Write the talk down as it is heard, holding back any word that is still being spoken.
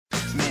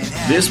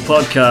This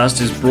podcast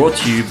is brought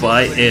to you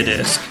by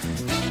AirDesk,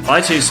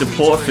 IT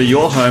support for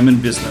your home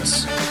and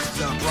business.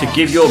 To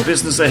give your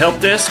business a help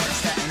desk,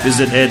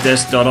 visit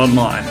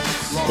airdesk.online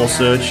or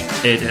search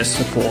AirDesk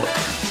support.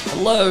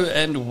 Hello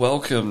and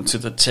welcome to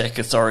the Tech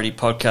Authority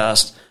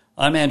podcast.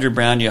 I'm Andrew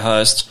Brown, your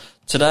host.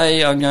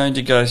 Today I'm going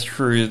to go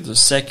through the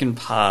second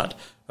part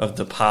of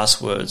the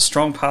passwords,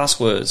 strong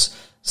passwords,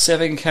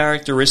 7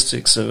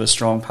 characteristics of a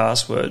strong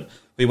password.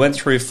 We went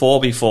through 4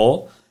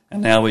 before,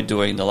 and now we're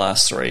doing the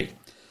last 3.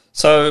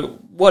 So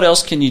what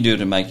else can you do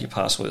to make your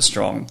password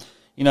strong?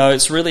 You know,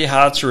 it's really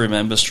hard to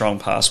remember strong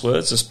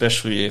passwords,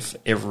 especially if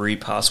every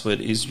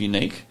password is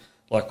unique,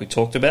 like we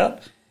talked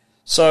about.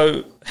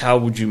 So how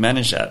would you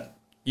manage that?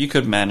 You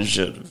could manage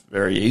it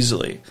very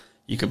easily.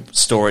 You could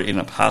store it in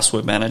a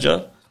password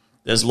manager.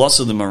 There's lots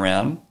of them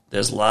around.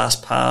 There's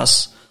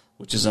LastPass,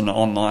 which is an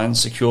online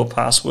secure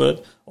password,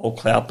 all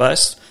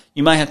cloud-based.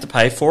 You may have to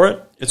pay for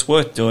it. It's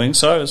worth doing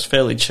so. It's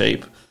fairly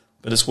cheap,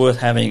 but it's worth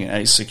having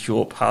a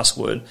secure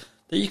password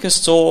that you can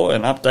store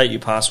and update your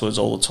passwords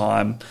all the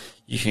time.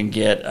 You can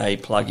get a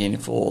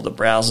plugin for the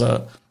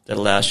browser that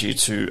allows you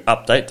to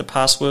update the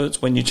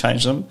passwords when you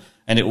change them,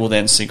 and it will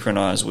then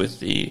synchronize with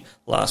the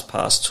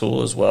LastPass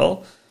tool as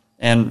well.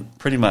 And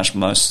pretty much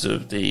most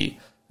of the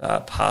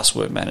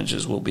password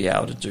managers will be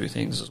able to do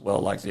things as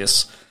well like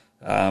this.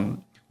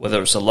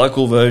 Whether it's a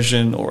local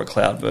version or a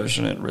cloud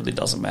version, it really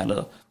doesn't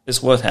matter.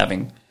 It's worth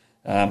having.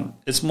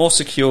 It's more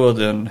secure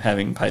than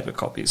having paper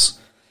copies.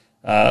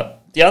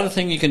 The other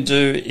thing you can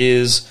do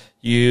is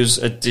use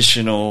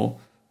additional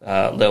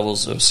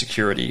levels of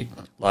security,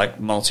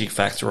 like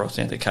multi-factor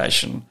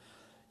authentication.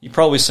 You've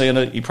probably seen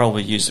it. You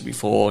probably used it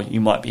before.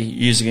 You might be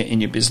using it in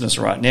your business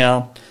right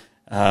now.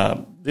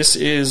 This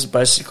is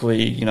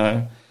basically,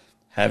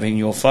 having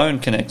your phone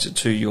connected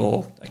to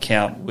your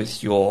account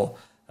with your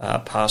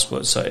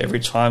password. So every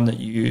time that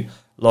you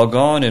log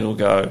on, it'll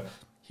go,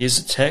 here's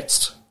a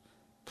text,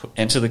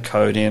 enter the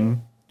code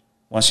in.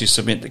 Once you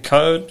submit the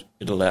code,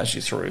 it allows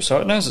you through.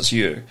 So it knows it's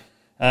you.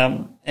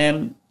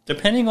 And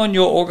depending on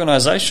your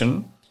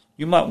organization,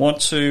 you might want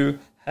to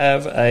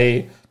have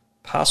a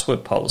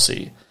password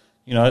policy.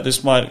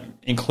 This might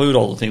include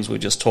all the things we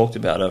just talked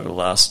about over the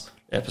last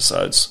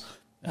episodes.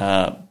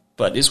 But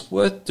it's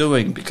worth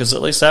doing because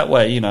at least that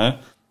way,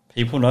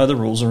 people know the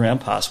rules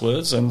around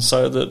passwords, and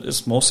so that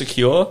it's more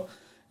secure,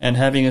 and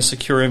having a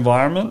secure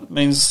environment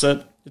means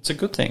that it's a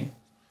good thing.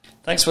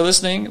 Thanks for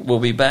listening. We'll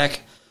be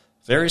back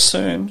very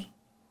soon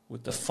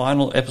with the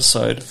final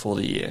episode for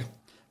the year.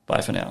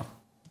 Bye for now.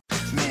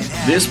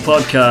 This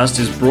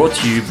podcast is brought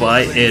to you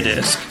by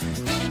AirDesk,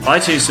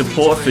 IT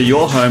support for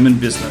your home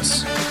and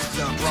business.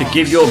 To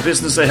give your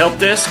business a help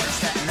desk,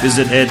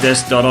 visit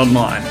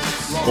airdesk.online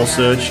or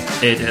search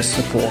AirDesk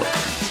support.